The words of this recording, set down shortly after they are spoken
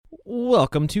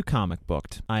Welcome to Comic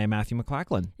Booked. I am Matthew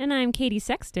McLachlan. And I'm Katie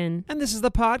Sexton. And this is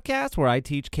the podcast where I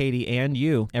teach Katie and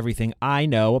you everything I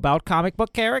know about comic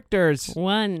book characters.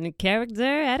 One character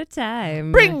at a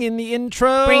time. Bring in the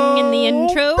intro. Bring in the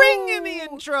intro. Bring in the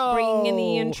intro. Bring in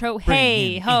the intro.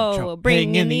 Hey ho.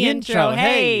 Bring in the intro.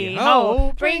 Hey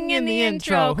ho. Bring in the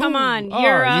intro. Come on.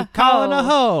 You're a calling a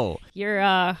hoe. You're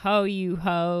a ho, you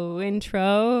ho.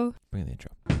 Intro. Bring in the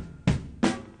intro.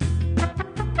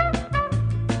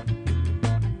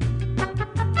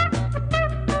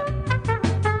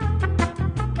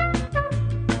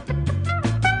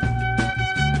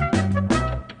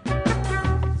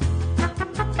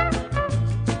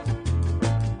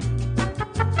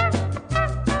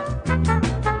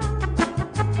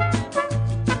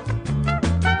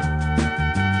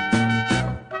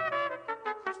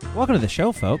 Welcome to the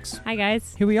show, folks. Hi,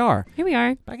 guys. Here we are.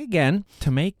 Back again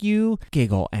to make you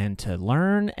giggle and to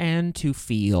learn and to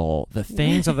feel the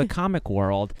things of the comic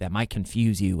world that might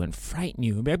confuse you and frighten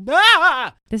you.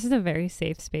 Ah! This is a very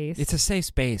safe space. It's a safe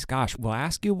space. Gosh, we'll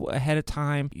ask you ahead of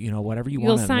time, whatever you want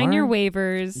You'll to sign learn. your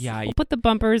waivers. Yeah. We'll put the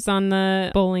bumpers on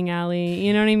the bowling alley.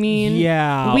 You know what I mean?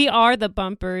 Yeah. We are the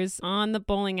bumpers on the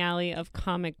bowling alley of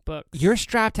comic books. You're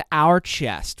strapped to our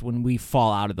chest when we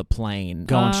fall out of the plane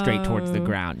going straight towards the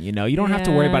ground. You don't have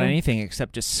to worry about anything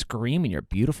except just screaming your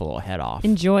beautiful little head off.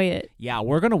 Enjoy it. Yeah,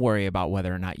 we're going to worry about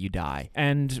whether or not you die.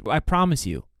 And I promise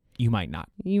you, you might not.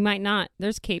 You might not.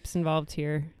 There's capes involved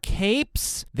here.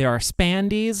 Capes. There are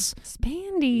spandies.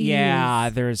 Spandies. Yeah,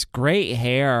 there's great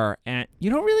hair. And you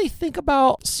don't really think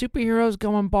about superheroes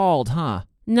going bald, huh?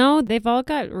 No, they've all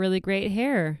got really great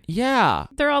hair. Yeah.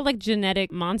 They're all like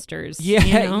genetic monsters. Yeah,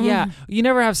 Yeah. You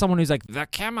never have someone who's like, the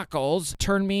chemicals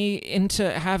turned me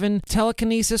into having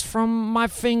telekinesis from my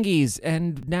fingies,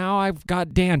 and now I've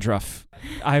got dandruff.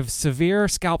 I have severe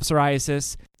scalp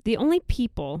psoriasis. The only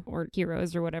people, or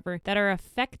heroes or whatever, that are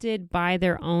affected by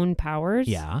their own powers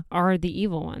are the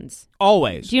evil ones.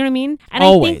 Always. Do you know what I mean? And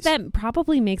Always. I think that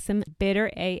probably makes them bitter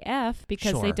AF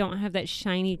because they Sure. don't have that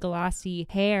shiny, glossy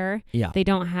hair. Yeah. They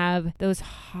don't have those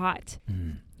hot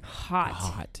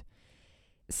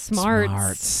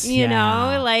smarts. You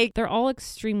know, like they're all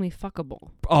extremely fuckable.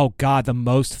 Oh, God, the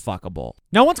most fuckable.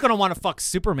 No one's going to want to fuck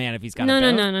Superman if he's got a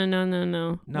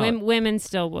bow. No. Women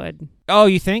still would. Oh,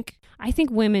 you think? I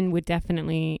think women would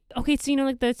definitely. Okay, so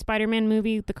like the Spider-Man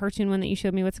movie, the cartoon one that you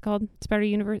showed me, what's it called?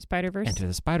 Spider-Verse? Into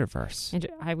the Spider-Verse. And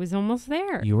I was almost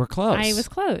there. You were close. I was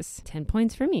close. 10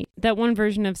 points for me. That one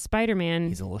version of Spider-Man.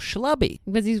 He's a little schlubby.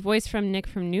 Because he's voiced from Nick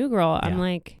from New Girl. I'm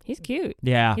like, he's cute.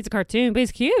 Yeah. He's a cartoon, but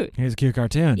he's cute. He's a cute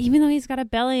cartoon. Even though he's got a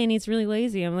belly and he's really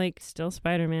lazy, I'm like, still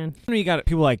Spider-Man. You got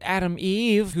people like Adam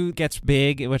Eve, who gets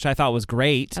big, which I thought was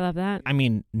great. I love that. I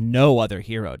mean, no other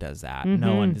hero does that. Mm-hmm.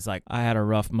 No one is like, I had a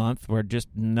rough month where just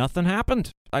nothing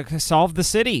happened. I solved the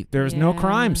city. There was no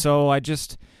crime. So I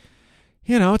just,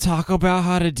 talk about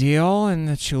how to deal and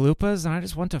the chalupas. And I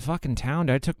just went to fucking town.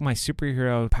 I took my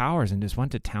superhero powers and just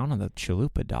went to town on the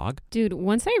chalupa, dog. Dude,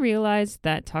 once I realized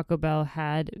that Taco Bell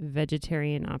had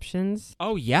vegetarian options.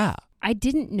 Oh, yeah. I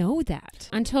didn't know that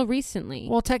until recently.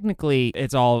 Well, technically,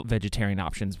 it's all vegetarian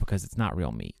options because it's not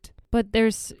real meat. But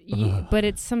but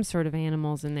it's some sort of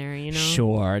animals in there,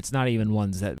 Sure. It's not even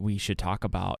ones that we should talk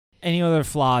about. Any other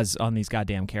flaws on these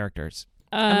goddamn characters?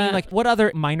 I mean, what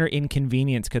other minor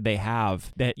inconvenience could they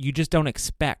have that you just don't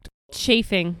expect?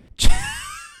 Chafing.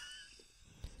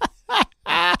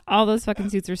 All those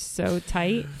fucking suits are so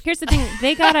tight. Here's the thing.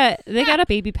 They gotta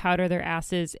baby powder their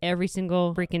asses every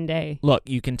single freaking day. Look,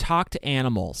 you can talk to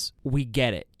animals. We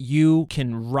get it. You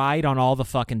can ride on all the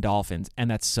fucking dolphins,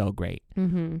 and that's so great.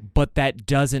 Mm-hmm. But that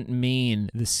doesn't mean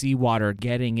the seawater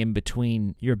getting in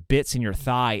between your bits and your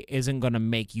thigh isn't going to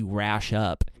make you rash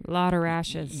up. A lot of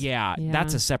rashes. Yeah,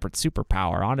 that's a separate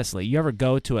superpower, honestly. You ever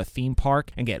go to a theme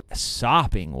park and get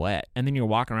sopping wet, and then you're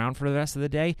walking around for the rest of the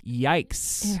day?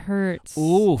 Yikes. It hurts.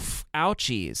 Oof.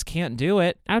 Ouchies. Can't do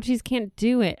it. Ouchies can't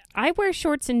do it. I wear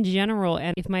shorts in general,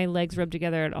 and if my legs rub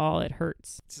together at all, it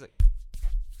hurts. It's like,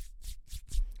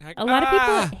 a lot of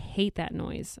people hate that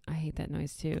noise. I hate that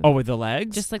noise too. Oh, with the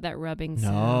legs? Just like that rubbing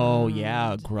No, sound.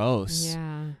 yeah, gross.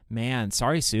 Yeah. Man,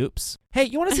 sorry, Soups. Hey,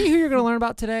 you want to see who you're going to learn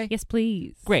about today? Yes,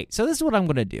 please. Great. So this is what I'm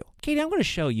going to do. Katie, I'm going to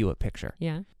show you a picture.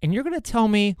 Yeah. And you're going to tell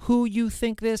me who you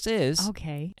think this is.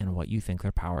 Okay. And what you think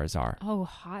their powers are. Oh,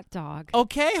 hot dog.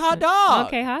 Okay, hot dog.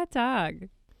 Okay, hot dog.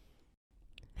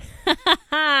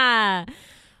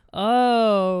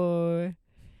 Oh.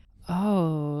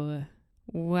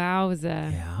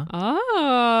 Wowza. Yeah.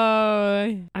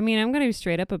 Oh. I mean, I'm going to be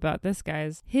straight up about this,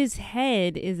 guys. His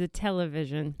head is a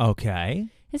television. Okay.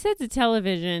 His head's a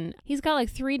television. He's got like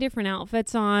 3 different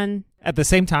outfits on. At the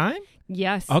same time?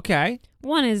 Yes. Okay.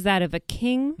 One is that of a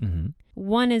king. Mm-hmm.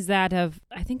 One is that of,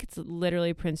 I think it's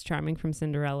literally Prince Charming from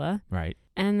Cinderella. Right.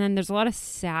 And then there's a lot of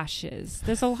sashes.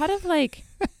 There's a lot of like,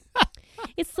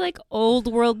 it's like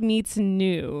old world meets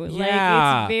new.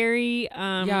 Yeah. Like it's very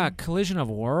collision of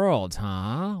worlds,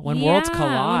 huh? When worlds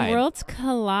collide. When worlds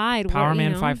collide. Power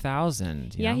Man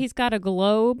 5000. Yeah, he's got a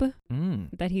globe Mm.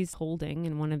 that he's holding,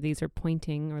 and one of these are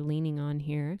pointing or leaning on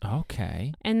here.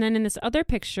 Okay. And then in this other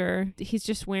picture, he's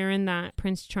just wearing that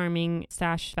Prince Charming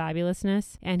sash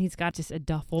fabulousness, and he's got just a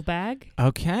duffel bag.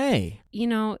 Okay. You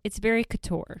know, it's very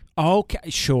couture. Okay.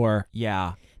 Sure.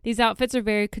 Yeah. These outfits are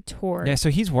very couture. Yeah, so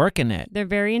he's working it. They're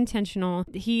very intentional.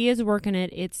 He is working it.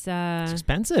 It's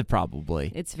expensive,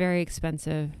 probably. It's very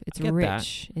expensive. It's I get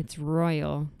rich. that. It's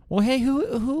royal. Well, hey,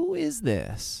 who is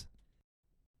this?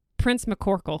 Prince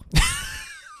McCorkle.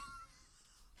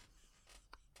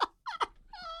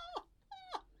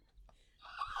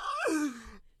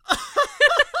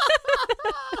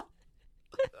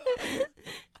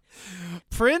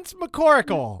 Prince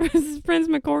McCorkle. This is Prince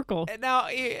McCorkle. Now,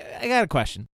 I got a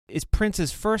question. Is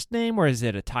Prince's first name or is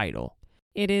it a title?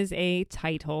 It is a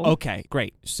title. Okay,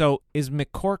 great. So is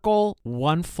McCorkle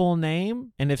one full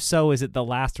name? And if so, is it the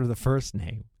last or the first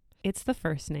name? It's the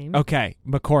first name. Okay,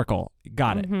 McCorkle.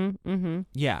 Got it. Mm-hmm, mm-hmm.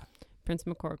 Yeah. Prince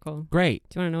McCorkle. Great.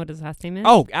 Do you want to know what his last name is?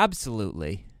 Oh,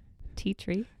 absolutely. Tea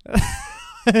Tree.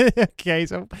 Okay,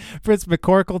 so Prince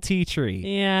McCorkle Tea Tree.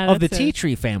 Yeah. Of the Tea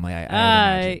Tree family, I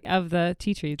imagine. Of the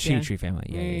Tea Trees. Tea Tree family.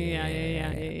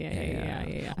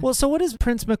 Yeah. Well, so what does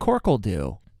Prince McCorkle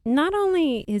do? Not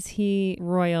only is he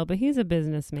royal, but he's a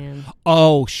businessman.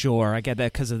 Oh, sure. I get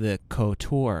that because of the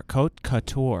couture.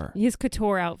 Couture. His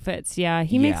couture outfits, yeah.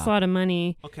 He makes a lot of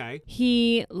money. Okay.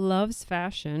 He loves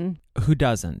fashion. Who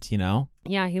doesn't, you know?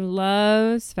 Yeah, he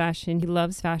loves fashion. He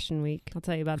loves Fashion Week. I'll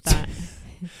tell you about that.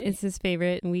 It's his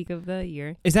favorite week of the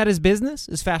year. Is that his business?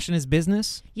 Is fashion his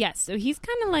business? Yes. So he's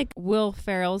kind of like Will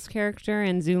Ferrell's character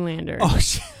in Zoolander. Oh,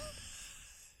 shit.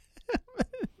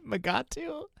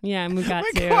 Mugatu? Yeah, Mugatu.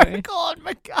 McCorkle and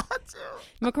Mugatu.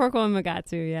 McCorkle and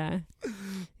Mugatu, yeah.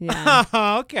 Yeah.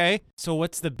 Okay. So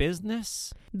what's the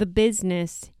business? The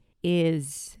business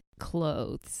is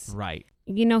clothes. Right.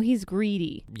 You know, he's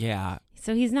greedy. Yeah.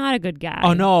 So he's not a good guy.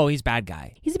 Oh, no, he's a bad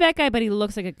guy. He's a bad guy, but he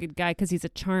looks like a good guy because he's a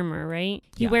charmer, right?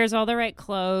 He wears all the right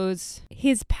clothes.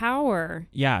 His power.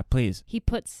 Yeah, please. He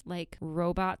puts like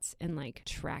robots and like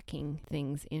tracking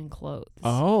things in clothes.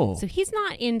 Oh. So he's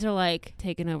not into like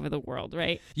taking over the world,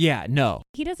 right? Yeah, no.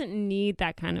 He doesn't need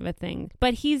that kind of a thing.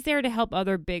 But he's there to help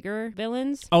other bigger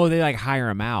villains. Oh, they like hire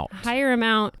him out. Hire him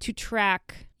out to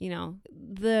track, you know,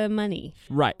 the money.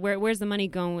 Right. Where's the money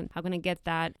going? How can I get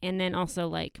that? And then also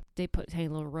like they put tiny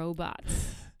little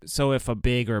robots. So if a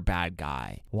big or bad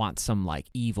guy wants some like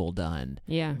evil done,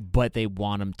 Yeah. but they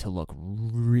want him to look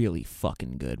really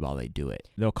fucking good while they do it,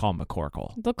 they'll call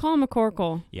McCorkle. They'll call him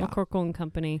McCorkle. Yeah. McCorkle and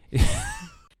Company.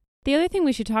 The other thing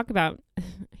we should talk about,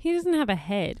 he doesn't have a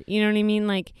head. You know what I mean?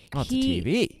 Like Oh, it's a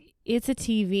TV. It's a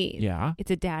TV. Yeah.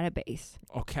 It's a database.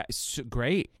 Okay. So,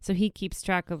 great. So he keeps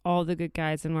track of all the good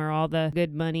guys and where all the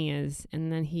good money is.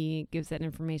 And then he gives that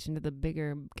information to the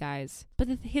bigger guys. But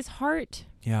his heart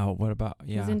Yeah. What about?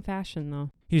 Yeah. is in fashion,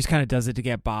 though. He just kind of does it to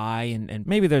get by, and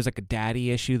maybe there's like a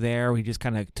daddy issue there where he just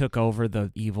kind of took over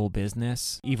the evil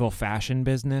fashion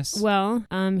business. Well,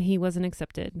 he wasn't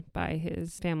accepted by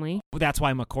his family. That's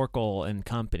why McCorkle and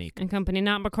Company. And Company,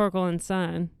 not McCorkle and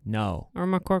Son. No. Or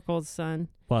McCorkle's son.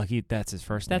 Well, that's his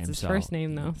first name. That's his first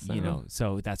name, though. So. You know,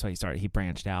 so that's why he started. He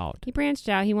branched out. He branched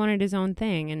out. He wanted his own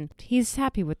thing, and he's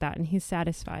happy with that, and he's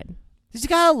satisfied. Has he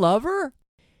got a lover?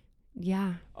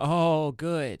 Yeah. Oh,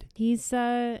 good. He's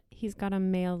got a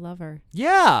male lover.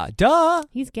 Yeah, duh.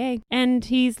 He's gay, and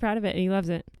he's proud of it, and he loves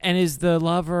it. And is the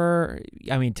lover,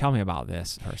 I mean, tell me about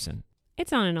this person.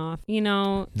 It's on and off. You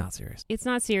know, Not serious. it's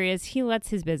not serious. He lets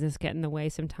his business get in the way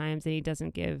sometimes, and he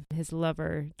doesn't give his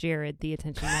lover, Jared, the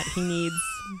attention that he needs.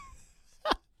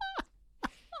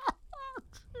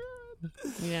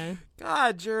 Yeah.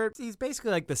 God, Jared, he's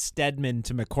basically like the Stedman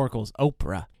to McCorkle's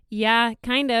Oprah. Yeah,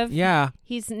 kind of. Yeah.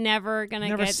 He's never gonna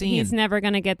Never get. seen. He's never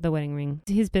gonna get the wedding ring.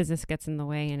 His business gets in the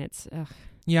way, and it's. Ugh.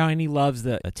 Yeah, and he loves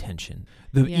the attention,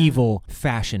 the Yeah. evil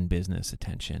fashion business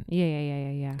attention.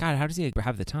 Yeah. God, how does he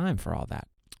have the time for all that?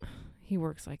 He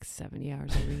works like 70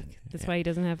 hours a week. That's why he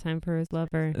doesn't have time for his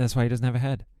lover. That's why he doesn't have a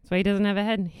head. That's why he doesn't have a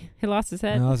head. He lost his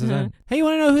head. He lost his head. Hey, you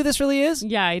want to know who this really is?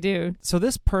 Yeah, I do. So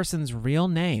this person's real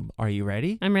name, are you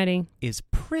ready? I'm ready. Is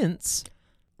Prince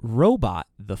Robot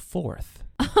the Fourth.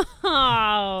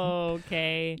 Oh,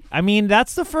 okay. I mean,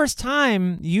 that's the first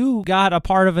time you got a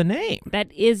part of a name.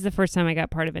 That is the first time I got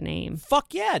part of a name.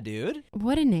 Fuck yeah, dude.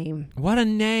 What a name. What a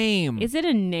name. Is it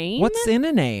a name? What's in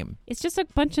a name? It's just a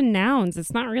bunch of nouns.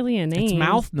 It's not really a name. It's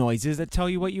mouth noises that tell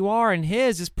you what you are, and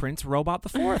his is Prince Robot the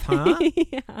Fourth, huh?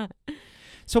 Yeah.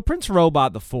 So Prince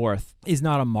Robot the Fourth is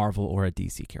not a Marvel or a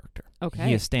DC character. Okay.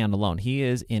 He is standalone. He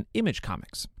is in Image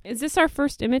Comics. Is this our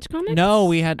first Image comic? No,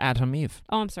 we had Atom Eve.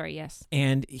 Oh, I'm sorry. Yes.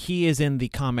 And he is in the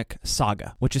comic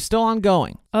Saga, which is still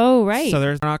ongoing. Oh, right. So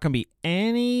there's not going to be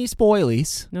any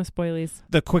spoilies. No spoilies.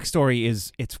 The quick story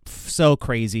is it's so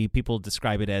crazy. People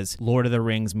describe it as Lord of the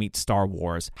Rings meets Star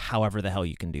Wars, however the hell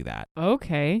you can do that.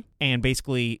 Okay. And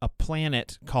basically a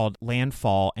planet called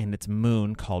Landfall and its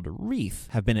moon called Wreath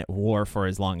have been at war for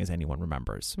as long as anyone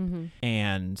remembers. Mm-hmm.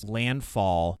 And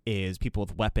Landfall is people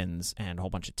with weapons and a whole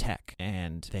bunch of tech,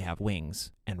 and they have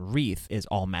wings. And Wreath is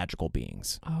all magical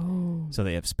beings. Oh. So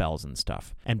they have spells and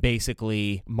stuff. And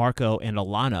basically, Marco and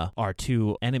Alana are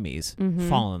two enemies,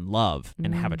 fall in love,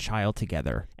 and have a child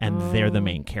together. And they're the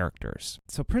main characters.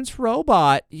 So Prince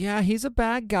Robot, yeah, he's a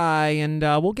bad guy. And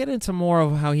we'll get into more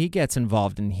of how he gets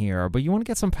involved in here. But you want to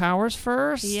get some powers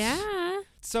first? Yeah.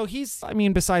 So he's, I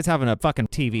mean, besides having a fucking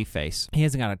TV face, he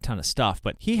hasn't got a ton of stuff,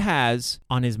 but he has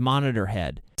on his monitor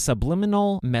head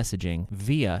subliminal messaging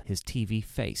via his TV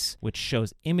face, which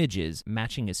shows images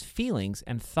matching his feelings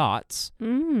and thoughts,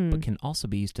 but can also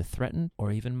be used to threaten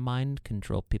or even mind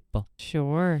control people.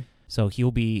 Sure. So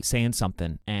he'll be saying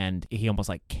something and he almost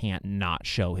like can't not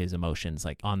show his emotions.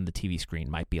 Like on the TV screen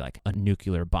might be like a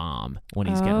nuclear bomb when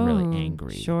he's getting really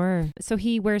angry. Sure. So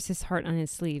he wears his heart on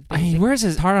his sleeve. He wears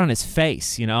his heart on his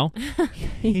face, you know?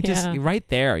 He just, right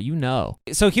there, you know.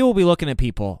 So he will be looking at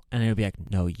people and he'll be like,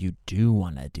 no, you do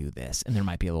want to do this. And there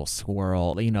might be a little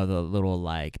swirl, you know, the little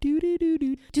like,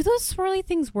 doo-doo-doo-doo. Do those swirly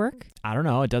things work? I don't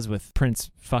know. It does with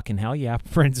Prince fucking hell, yeah.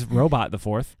 Prince Robot the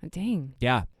Fourth. Oh, dang.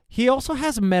 Yeah. He also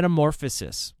has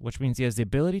metamorphosis, which means he has the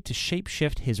ability to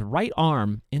shapeshift his right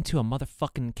arm into a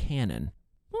motherfucking cannon.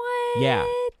 What? Yeah.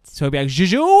 So he'll be like,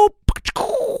 Juju,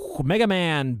 Mega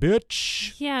Man,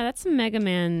 bitch. Yeah, that's some Mega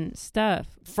Man stuff.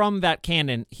 From that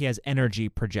cannon, he has energy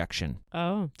projection.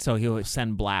 Oh. So he'll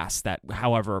send blasts that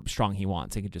however strong he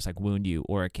wants. It can just like wound you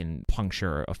or it can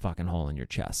puncture a fucking hole in your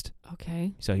chest.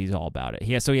 Okay. So he's all about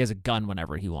it. So he has a gun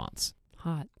whenever he wants.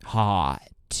 Hot. Hot.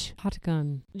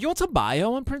 gun. You want some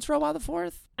bio on Prince Robot the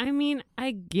Fourth? I mean,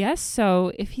 I guess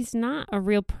so. If he's not a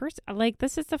real person, like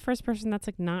this is the first person that's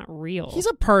like not real. He's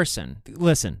a person.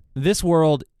 Listen, this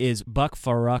world is buck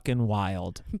fucking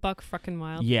wild. Buck fucking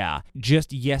wild. Yeah,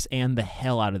 just yes and the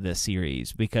hell out of this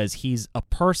series because he's a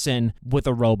person with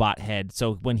a robot head.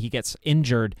 So when he gets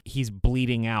injured, he's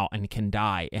bleeding out and can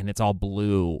die, and it's all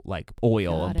blue like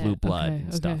oil and blue blood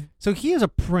and stuff. So he is a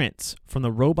prince from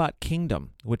the robot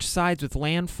kingdom, which sides with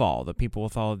Landfall, the people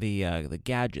with all the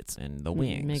gadgets and the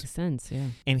wings. Makes sense, yeah.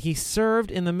 And he served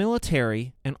in the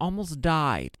military and almost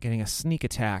died getting a sneak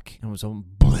attack and was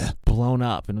blown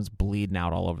up and was bleeding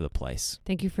out all over the place.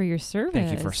 Thank you for your service.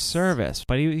 Thank you for service.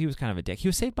 But he was kind of a dick. He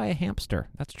was saved by a hamster.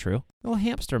 That's true. A little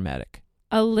hamster medic.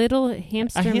 A little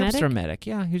hamster medic? A hamster medic,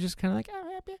 yeah. He was just kind of like,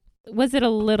 oh, happy. Was it a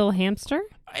little hamster?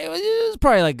 It was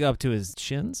probably like up to his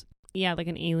shins. Yeah, like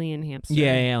an alien hamster.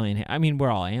 Yeah, alien. I mean,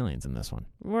 we're all aliens in this one.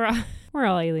 We're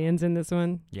all aliens in this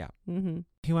one. Yeah. Mm-hmm.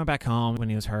 He went back home when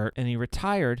he was hurt, and he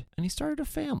retired, and he started a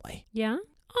family. Yeah?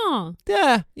 Oh.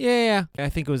 Yeah. I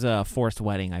think it was a forced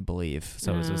wedding, I believe.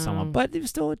 So it was with someone. But he was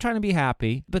still trying to be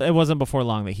happy. But it wasn't before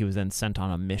long that he was then sent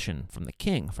on a mission from the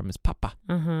king, from his papa,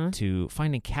 to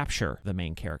find and capture the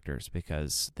main characters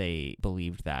because they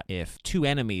believed that if two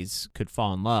enemies could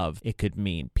fall in love, it could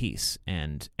mean peace.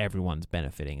 And everyone's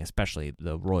benefiting, especially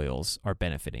the royals are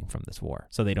benefiting from this war.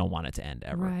 So they don't want it to end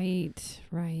ever.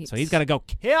 Right. So he's got to go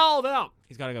kill them.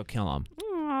 He's got to go kill them.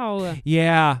 Oh.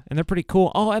 Yeah, and they're pretty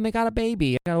cool. Oh, and they got a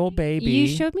baby. Got a little baby. You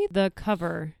showed me the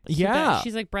cover. Yeah.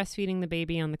 She's like breastfeeding the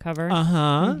baby on the cover.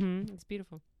 Uh-huh. Mm-hmm. It's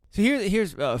beautiful. So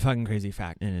here's a fucking crazy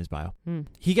fact in his bio.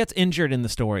 He gets injured in the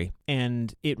story,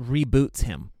 and it reboots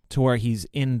him to where he's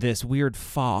in this weird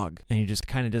fog, and he just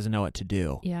kind of doesn't know what to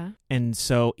do. Yeah. And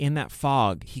so in that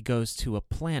fog, he goes to a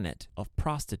planet of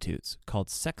prostitutes called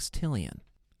Sextillion.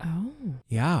 Oh.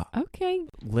 Yeah. Okay.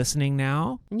 Listening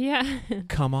now? Yeah.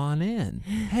 Come on in.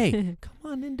 Hey, come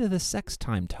on into the sex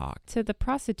time talk. To the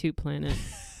prostitute planet.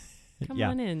 Come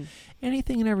on in.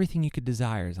 Anything and everything you could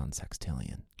desire is on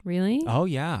Sextillion. Really? Oh,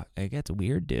 yeah. It gets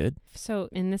weird, dude. So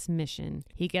in this mission,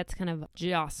 he gets kind of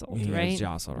jostled, He right? gets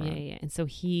jostled around. Yeah. And so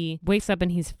he wakes up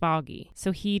and he's foggy.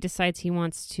 So he decides he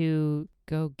wants to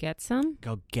Go get some?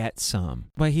 Go get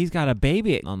some. But he's got a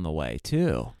baby on the way,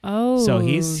 too. Oh. So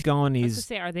he's going, I was to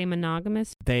say, are they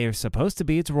monogamous? They are supposed to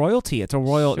be. It's royalty. It's a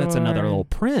royal, that's another little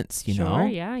prince, you know?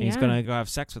 Yeah, He's going to go have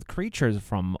sex with creatures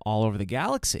from all over the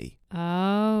galaxy.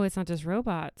 Oh, it's not just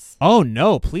robots. Oh,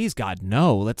 no, please, God,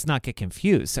 no. Let's not get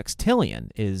confused.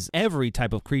 Sextillion is every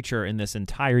type of creature in this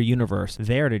entire universe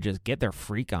there to just get their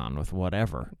freak on with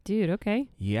whatever. Dude, okay.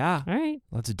 Yeah. All right.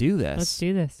 Let's do this. Let's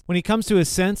do this. When he comes to his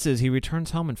senses, he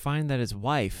returns home and finds that his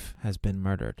wife has been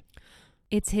murdered.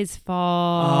 It's his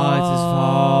fault. Oh, it's his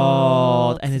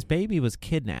fault. And his baby was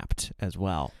kidnapped as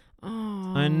well.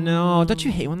 Oh. I know. Don't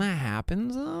you hate when that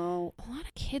happens, though? A lot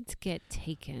of kids get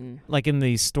taken. Like in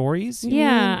these stories?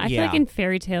 Yeah. I feel like in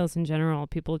fairy tales in general,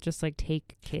 people just like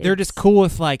take kids. They're just cool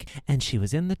with like, and she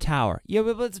was in the tower. Yeah,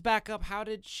 but let's back up. How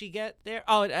did she get there?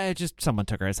 Oh, just someone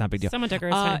took her. It's not a big deal. Someone took her.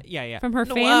 It's fine. Yeah. From her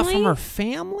family? From her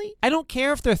family? I don't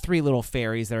care if they're three little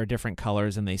fairies that are different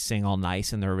colors and they sing all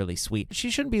nice and they're really sweet.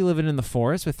 She shouldn't be living in the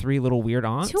forest with three little weird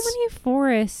aunts. Too many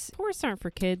forests. Forests aren't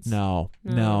for kids. No.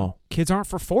 Kids aren't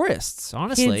for forests,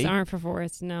 honestly. Kids aren't for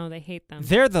forests. No, they hate them.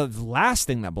 They're the last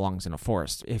thing that belongs in a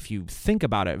forest, if you think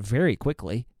about it very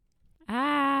quickly.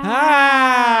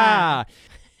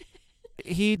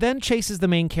 He then chases the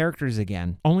main characters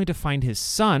again, only to find his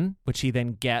son, which he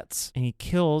then gets, and he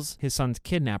kills his son's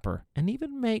kidnapper, and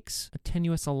even makes a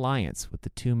tenuous alliance with the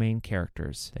two main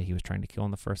characters that he was trying to kill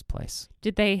in the first place.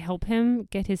 Did they help him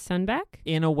get his son back?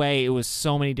 In a way, it was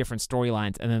so many different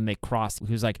storylines, and then they crossed.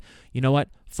 He was like, you know what?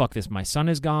 Fuck this. My son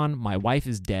is gone. My wife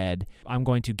is dead. I'm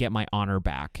going to get my honor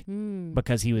back.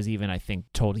 Because he was even, I think,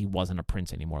 told he wasn't a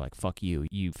prince anymore. Like, fuck you.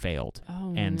 You failed.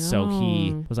 Oh, and so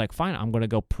he was like, fine, I'm going to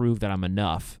go prove that I'm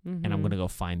enough. And I'm going to go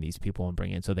find these people and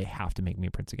bring in. So they have to make me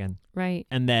a prince again. Right.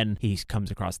 And then he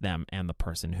comes across them and the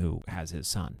person who has his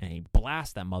son. And he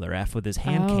blasts that mother F with his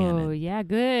hand cannon. Oh, yeah,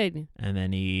 good. And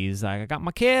then he's like, I got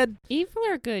my kid. Evil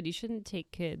are good. You shouldn't take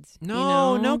kids.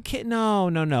 No, no kid.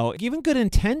 No. Even good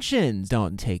intentions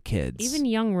don't take kids. Even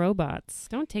young robots.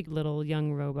 Don't take little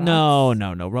young robots. No.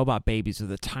 Robot babies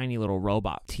with a tiny little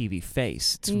robot TV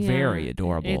face. It's very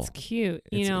adorable. It's cute.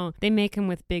 They make them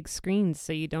with big screens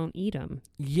so you don't eat them.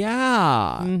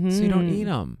 Yeah. So you don't eat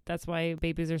them. That's why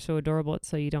babies are so adorable. It's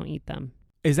so you don't eat them.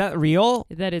 Is that real?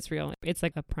 That is real. It's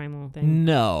like a primal thing.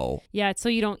 No. Yeah, it's so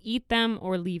you don't eat them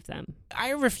or leave them.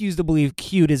 I refuse to believe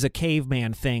cute is a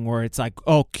caveman thing where it's like,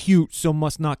 oh, cute, so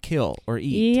must not kill or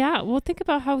eat. Yeah, well, think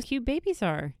about how cute babies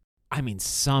are. I mean,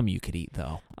 some you could eat,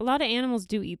 though. A lot of animals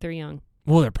do eat their young.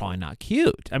 Well, they're probably not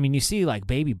cute. I mean, you see like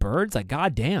baby birds, like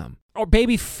goddamn. Or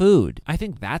baby food. I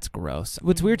think that's gross.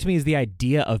 What's weird to me is the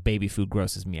idea of baby food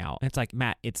grosses me out. It's like,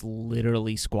 Matt, it's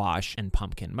literally squash and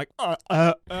pumpkin. I'm like,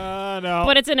 no.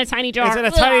 But it's in a tiny jar. It's in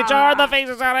a tiny jar. The face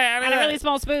is on it. And a really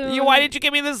small spoon. Why did you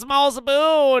give me this small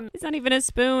spoon? It's not even a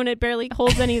spoon. It barely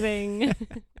holds anything.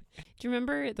 Do you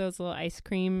remember those little ice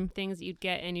cream things you'd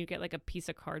get, and you'd get like a piece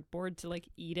of cardboard to like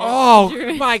eat it?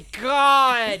 Oh my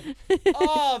God.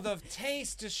 Oh, the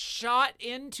taste just shot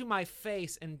into my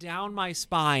face and down my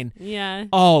spine. Yeah.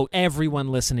 Oh, everyone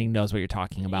listening knows what you're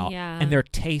talking about. Yeah. And they're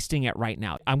tasting it right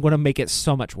now. I'm going to make it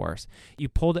so much worse. You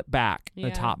pulled it back, the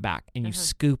top back, and you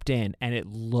scooped in, and it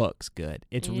looks good.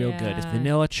 It's real good. It's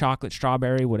vanilla, chocolate,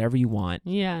 strawberry, whatever you want.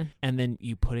 Yeah. And then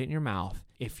you put it in your mouth.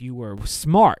 If you were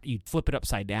smart, you'd flip it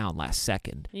upside down last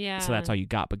second. Yeah. So that's all you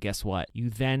got. But guess what? You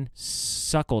then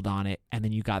suckled on it, and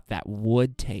then you got that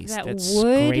wood taste that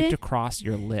scraped across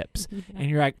your lips. And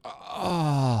you're like,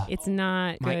 oh. It's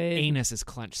not my good. anus is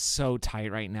clenched so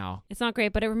tight right now. It's not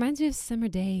great, but it reminds me of summer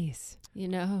days.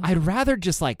 I'd rather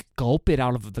just like gulp it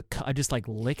out of the cup. Just like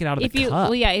lick it out of the cup.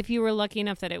 Well, yeah, if you were lucky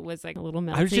enough that it was like a little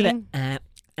melting. I would do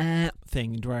that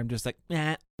thing where I'm just like,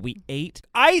 we ate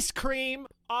ice cream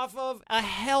off of a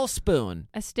hell spoon.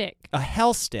 A stick. A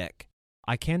hell stick.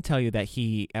 I can tell you that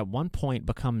he, at one point,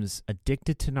 becomes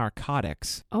addicted to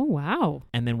narcotics. Oh, wow.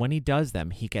 And then when he does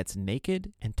them, he gets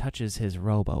naked and touches his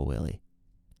robo-willy.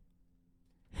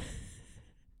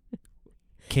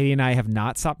 Katie and I have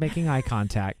not stopped making eye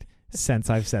contact since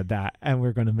I've said that, and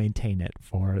we're going to maintain it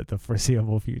for the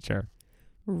foreseeable future.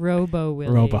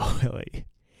 Robo-willy. Robo-willy.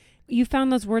 You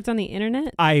found those words on the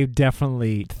internet? I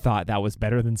definitely thought that was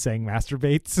better than saying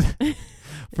masturbates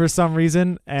for some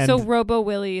reason. And so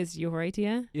Robo-willy is your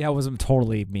idea? Yeah, it wasn't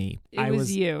totally me. It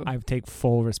was you. I take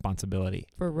full responsibility.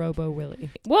 For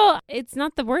Robo-willy. Well, it's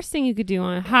not the worst thing you could do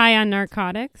on high on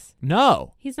narcotics.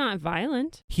 No. He's not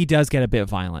violent. He does get a bit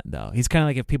violent, though. He's kind of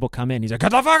like if people come in, he's like,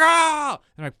 get the fuck out!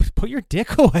 I'm like, put your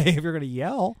dick away if you're going to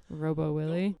yell.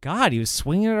 Robo-willy. God, he was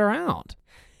swinging it around.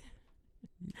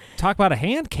 Talk about a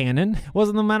hand cannon.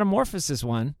 Wasn't the Metamorphosis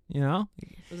one, you know?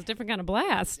 It was a different kind of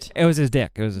blast. It was his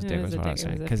dick. It was his It dick, was was a what I dick. was It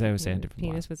saying. was a Because I was saying fucking different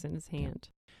penis blast. was in his hand.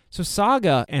 So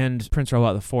Saga and Prince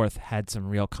Robot IV had some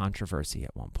real controversy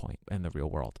at one point in the real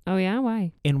world. Oh, yeah?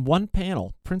 Why? In one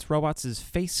panel, Prince Robot's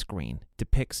face screen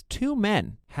depicts two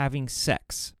men having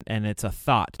sex, and it's a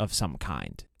thought of some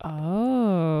kind.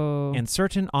 Oh. And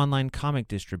certain online comic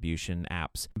distribution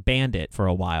apps banned it for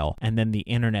a while, and then the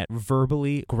internet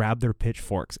verbally grabbed their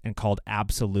pitchforks and called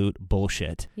absolute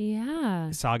bullshit.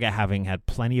 Yeah. Saga having had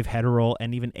plenty of hetero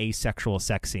and even asexual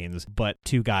sex scenes, but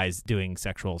two guys doing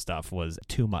sexual stuff was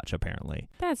too much, apparently.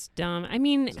 That's dumb. I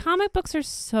mean, comic books are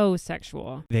so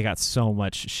sexual. They got so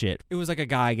much shit. It was like a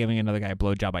guy giving another guy a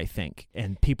blowjob, I think,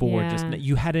 and people were just...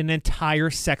 You had an entire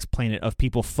sex planet of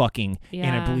people fucking,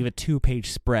 and I believe a 2-page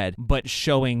spread, but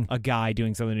showing a guy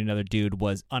doing something to another dude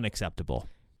was unacceptable.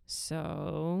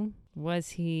 So,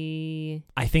 was he...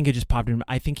 I think it just popped in.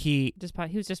 I think he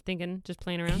was just thinking, just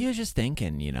playing around? He was just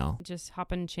thinking, you know. Just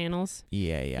hopping channels?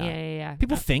 Yeah.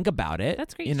 People think about it.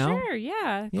 That's great. You know? Sure,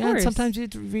 yeah, of yeah, course. and sometimes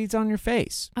it reads on your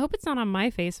face. I hope it's not on my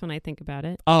face when I think about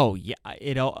it. Oh, yeah. I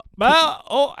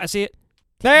see it.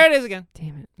 There it is again.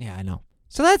 Damn it. Yeah, I know.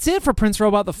 So that's it for Prince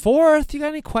Robot IV. You got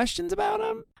any questions about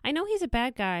him? I know he's a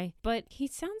bad guy, but he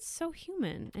sounds so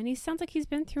human, and he sounds like he's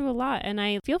been through a lot, and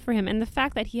I feel for him. And the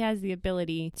fact that he has the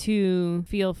ability to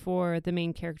feel for the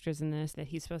main characters in this that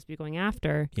he's supposed to be going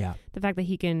after, the fact that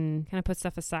he can kind of put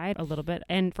stuff aside a little bit,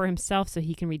 and for himself so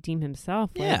he can redeem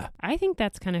himself. Yeah. I think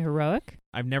that's kind of heroic.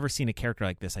 I've never seen a character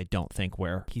like this, I don't think,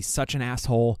 where he's such an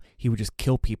asshole, he would just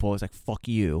kill people. It's like, fuck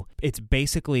you. It's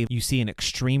basically, you see an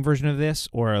extreme version of this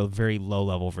or a very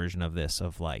low-level version of this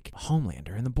of like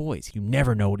Homelander and the boys. You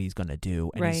never know what he's going to do,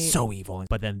 and he's so evil.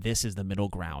 But then this is the middle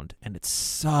ground, and it's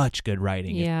such good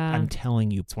writing. Yeah. I'm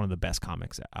telling you, it's one of the best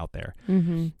comics out there.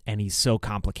 Mm-hmm. And he's so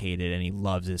complicated, and he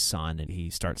loves his son, and he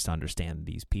starts to understand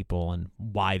these people and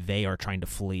why they are trying to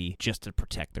flee just to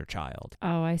protect their child.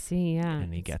 Oh, I see, yeah.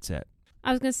 And he gets it. I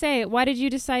was going to say, why did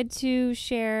you decide to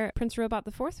share Prince Robot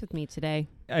IV with me today?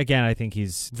 Again, I think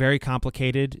he's very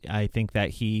complicated. I think that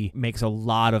he makes a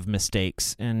lot of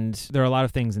mistakes. And there are a lot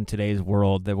of things in today's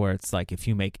world that where it's like if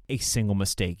you make a single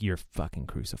mistake, you're fucking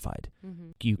crucified. Mm-hmm.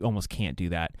 You almost can't do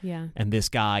that. Yeah. And this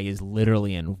guy is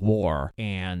literally in war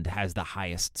and has the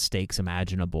highest stakes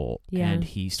imaginable. Yeah. And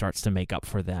he starts to make up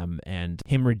for them. And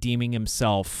him redeeming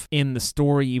himself in the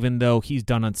story, even though he's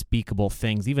done unspeakable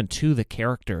things, even to the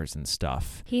characters and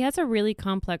stuff. He has a really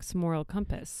complex moral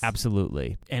compass.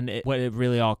 Absolutely. And what it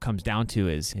really all comes down to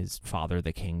is his father,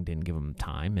 the king, didn't give him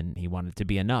time, and he wanted to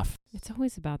be enough. It's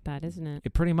always about that, isn't it?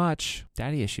 It pretty much.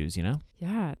 Daddy issues, you know?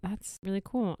 Yeah, that's really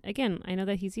cool. Again, I know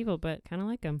that he's evil, but kind of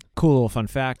like him. Cool little fun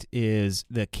fact is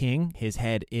the king, his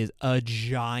head is a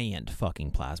giant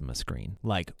fucking plasma screen,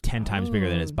 like 10 times bigger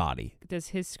than his body. Does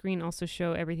his screen also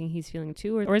show everything he's feeling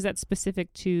too, or is that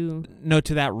specific to... No,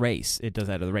 to that race. It does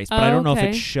that to the race. But I don't know if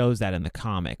it shows that in the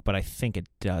comic, but I think it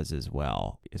does as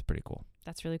well. It's pretty cool.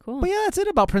 That's really cool. But yeah, that's it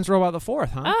about Prince Robot IV,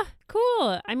 huh? Ah,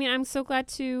 cool. I mean, I'm so glad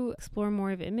to explore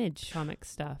more of Image comic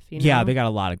stuff. You know? Yeah, they got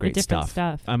a lot of great stuff.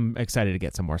 I'm excited to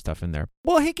get some more stuff in there.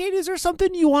 Well, hey, Kate, is there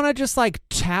something you want to just like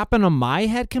tap into my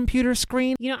head computer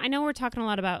screen? You know, I know we're talking a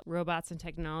lot about robots and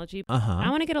technology. Uh-huh.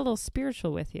 I want to get a little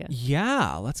spiritual with you.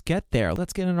 Yeah, let's get there.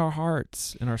 Let's get in our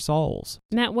hearts and our souls.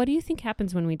 Matt, what do you think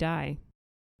happens when we die?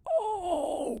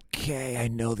 Okay, I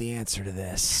know the answer to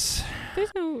this.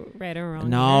 There's no right or wrong.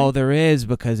 No, there is,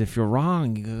 because if you're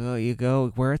wrong, you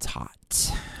go where it's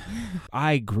hot.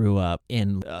 I grew up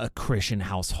in a Christian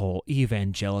household,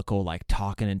 evangelical, like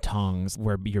talking in tongues,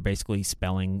 where you're basically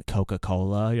spelling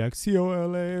Coca-Cola, like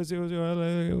C-O-L-A,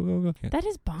 C-O-L-A. That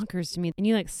is bonkers to me. And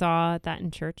you like saw that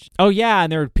in church? Oh yeah,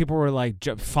 and there were people were like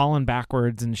falling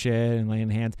backwards and shit and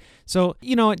laying hands. So,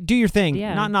 you know, do your thing.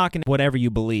 Yeah. Not knocking whatever you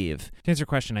believe. To answer your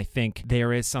question, I think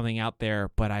there is something out there,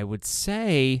 but I would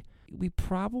say we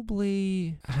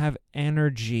probably have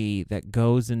energy that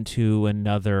goes into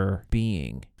another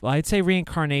being. Well, I'd say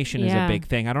reincarnation is a big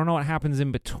thing. I don't know what happens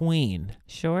in between.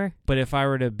 Sure. But if I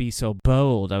were to be so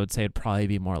bold, I would say it'd probably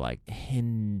be more like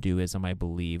Hinduism, I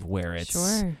believe, where it's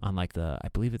on like I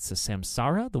believe it's the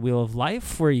samsara, the wheel of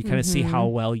life, where you kind of see how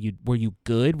well were you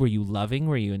good, were you loving,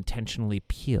 were you intentionally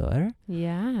pure?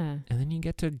 Yeah. And then you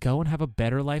get to go and have a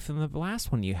better life than the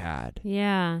last one you had.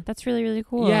 Yeah, that's really, really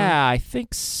cool. Yeah, I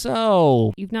think so.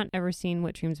 No. You've not ever seen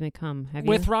What Dreams May Come, have you?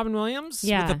 With Robin Williams?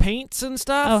 Yeah. With the paints and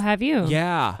stuff? Oh, have you?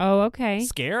 Yeah. Oh, okay.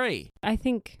 Scary. I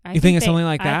think it's something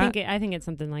like that? I think it's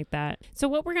something like that. So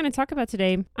what we're going to talk about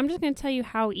today, I'm just going to tell you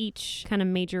how each kind of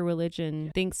major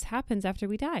religion thinks happens after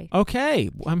we die. Okay.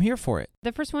 I'm here for it.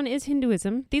 The first one is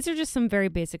Hinduism. These are just some very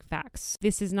basic facts.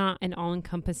 This is not an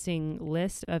all-encompassing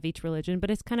list of each religion, but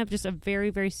it's kind of just a very,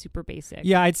 very super basic.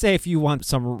 Yeah, I'd say if you want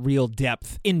some real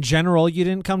depth, in general, you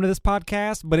didn't come to this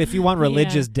podcast, but if you want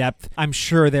religious depth, I'm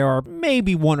sure there are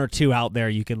maybe one or two out there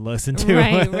you can listen to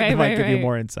that might give you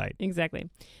more insight. Exactly.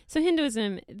 So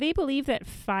Hinduism, they believe that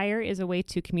fire is a way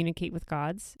to communicate with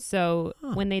gods. So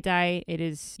when they die, it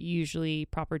is usually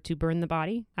proper to burn the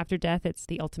body. After death, it's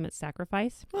the ultimate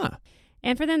sacrifice. Huh.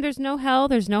 And for them, there's no hell,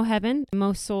 there's no heaven.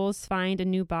 Most souls find a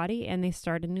new body and they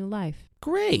start a new life.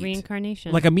 Great.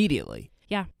 Reincarnation. Like immediately.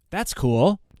 Yeah. That's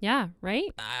cool. Yeah, right?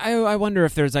 I wonder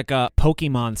if there's like a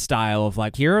Pokemon style of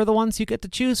like, here are the ones you get to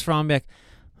choose from. Like,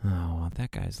 oh, well,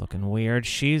 that guy's looking weird.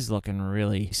 She's looking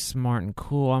really smart and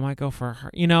cool. I might go for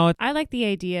her. You know? I like the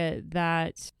idea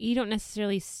that you don't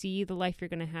necessarily see the life you're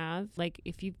going to have. Like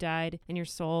if you've died and your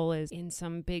soul is in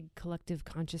some big collective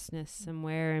consciousness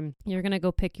somewhere and you're going to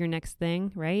go pick your next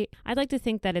thing, right? I'd like to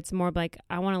think that it's more like,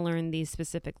 I want to learn these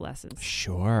specific lessons.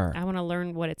 Sure. I want to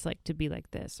learn what it's like to be like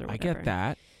this or whatever. I get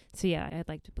that. So yeah, I'd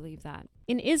like to believe that.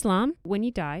 In Islam, when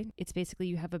you die, it's basically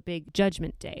you have a big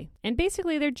judgment day. And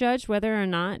basically they're judged whether or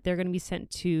not they're going to be sent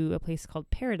to a place called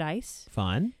paradise.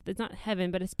 Fun. It's not heaven,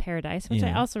 but it's paradise, which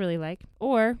I also really like.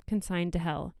 Or consigned to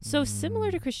hell. So similar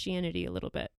to Christianity a little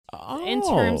bit. Oh. In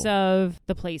terms of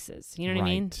the places. You know what I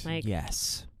mean? Like,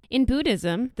 yes. In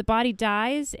Buddhism, the body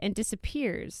dies and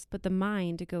disappears, but the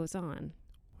mind goes on.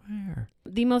 Where?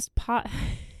 The most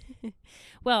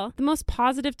the most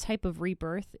positive type of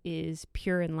rebirth is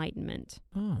pure enlightenment.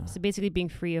 Oh. So basically being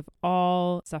free of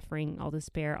all suffering, all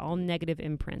despair, all negative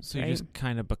imprints. So you right? just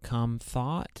kind of become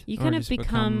thought? You Or kind of just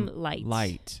become become light.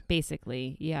 Light.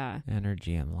 Basically, yeah.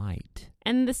 Energy and light.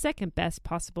 And the second best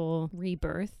possible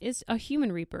rebirth is a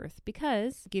human rebirth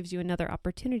because it gives you another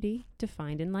opportunity to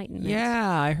find enlightenment.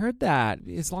 Yeah, I heard that.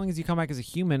 As long as you come back as a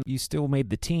human, you still made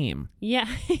the team. Yeah.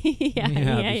 The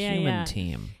human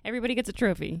team. Everybody gets a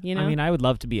trophy, you know? I mean, I would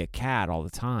love to be a cat all the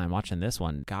time watching this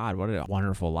one. God, what a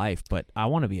wonderful life. But I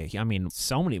want to be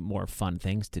so many more fun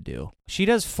things to do. She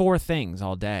does 4 things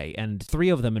all day, and 3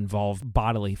 of them involve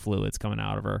bodily fluids coming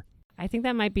out of her. I think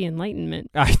that might be enlightenment.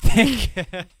 I think.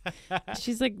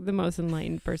 She's like the most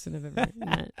enlightened person I've ever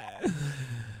met.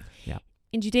 Yeah.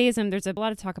 In Judaism, there's a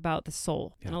lot of talk about the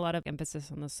soul and a lot of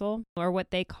emphasis on the soul, or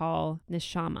what they call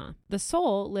neshama. The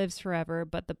soul lives forever,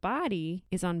 but the body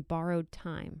is on borrowed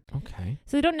time. Okay.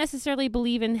 So they don't necessarily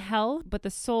believe in hell, but the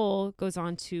soul goes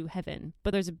on to heaven.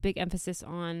 But there's a big emphasis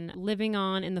on living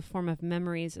on in the form of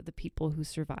memories of the people who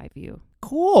survive you.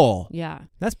 Cool. Yeah.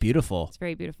 That's beautiful. It's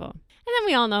very beautiful. And then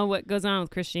we all know what goes on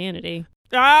with Christianity.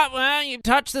 Well, you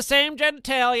touch the same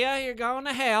genitalia, you're going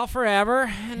to hell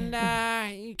forever, and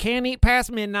you can't eat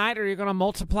past midnight or you're going to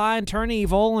multiply and turn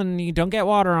evil, and you don't get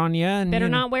water on you. And Better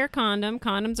not wear condom.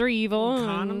 Condoms are evil.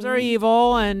 Condoms are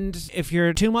evil, and if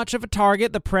you're too much of a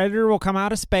target, the predator will come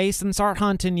out of space and start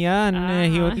hunting you, and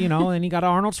and you got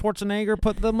Arnold Schwarzenegger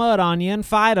put the mud on you and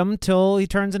fight him till he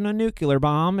turns into a nuclear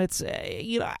bomb. It's,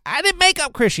 I didn't make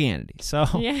up Christianity, so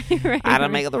yeah, right, I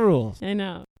didn't make up the rules. I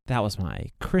know. That was my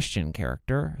Christian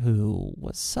character who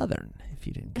was Southern, if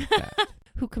you didn't get that.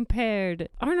 Who compared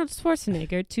Arnold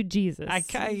Schwarzenegger to Jesus.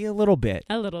 A little bit.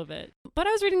 A little bit. But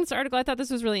I was reading this article. I thought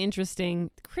this was really interesting.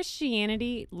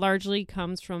 Christianity largely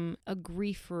comes from a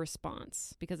grief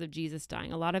response because of Jesus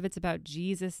dying. A lot of it's about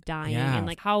Jesus dying and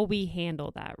like how we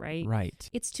handle that, right? Right.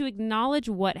 It's to acknowledge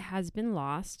what has been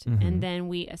lost, and then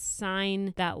we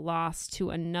assign that loss to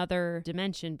another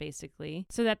dimension, basically,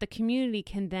 so that the community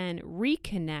can then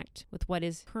reconnect with what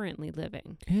is currently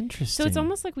living. Interesting. So it's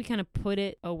almost like we kind of put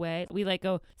it away. We like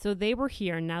go, so they were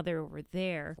here and now they're over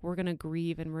there. We're going to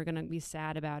grieve and we're going to be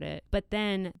sad about it. But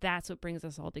then that's what brings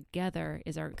us all together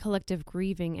is our collective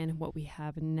grieving and what we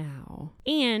have now.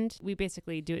 And we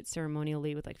basically do it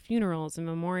ceremonially with like funerals and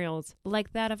memorials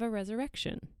like that of a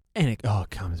resurrection. And it all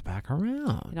comes back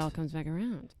around. It all comes back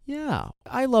around. Yeah.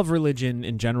 I love religion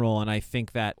in general, and I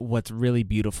think that what's really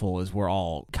beautiful is we're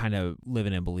all kind of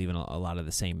living and believing a lot of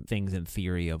the same things in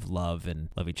theory of love and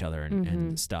love each other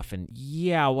and stuff. And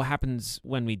yeah, what happens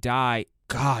when we die?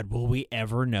 God, will we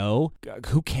ever know?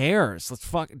 Who cares? Let's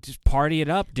just party it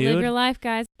up, dude. Live your life,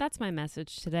 guys. That's my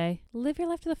message today. Live your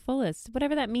life to the fullest,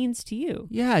 whatever that means to you.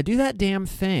 Yeah, do that damn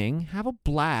thing. Have a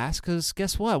blast, because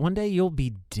guess what? One day you'll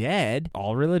be dead.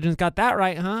 All religions got that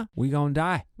right, huh? We gonna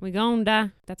die. We gon'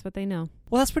 die. That's what they know.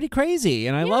 Well, that's pretty crazy,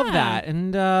 and I love that.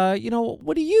 And,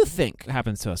 what do you think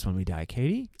happens to us when we die,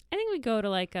 Katie? I think we go to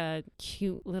like a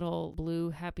cute little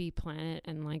blue happy planet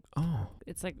and like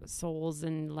it's like souls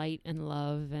and light and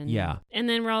love and and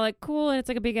then we're all like cool and it's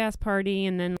like a big ass party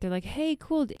and then they're like, hey,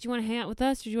 cool, do you want to hang out with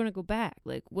us or do you want to go back?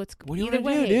 Like what do you want to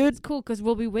do, dude? It's cool because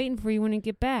we'll be waiting for you when you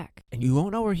get back. And you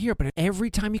won't know we're here, but every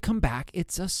time you come back,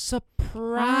 it's a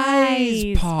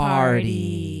surprise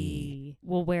party.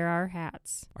 We'll wear our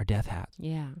hats. Our death hats.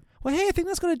 Yeah. Well, hey, I think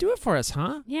that's going to do it for us,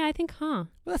 huh? Yeah, I think, Well,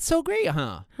 that's so great,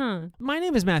 huh? My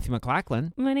name is Matthew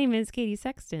McLachlan. My name is Katie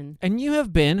Sexton. And you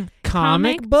have been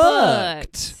Comic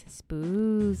Booked.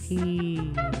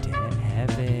 Spooky. Dead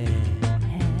heaven.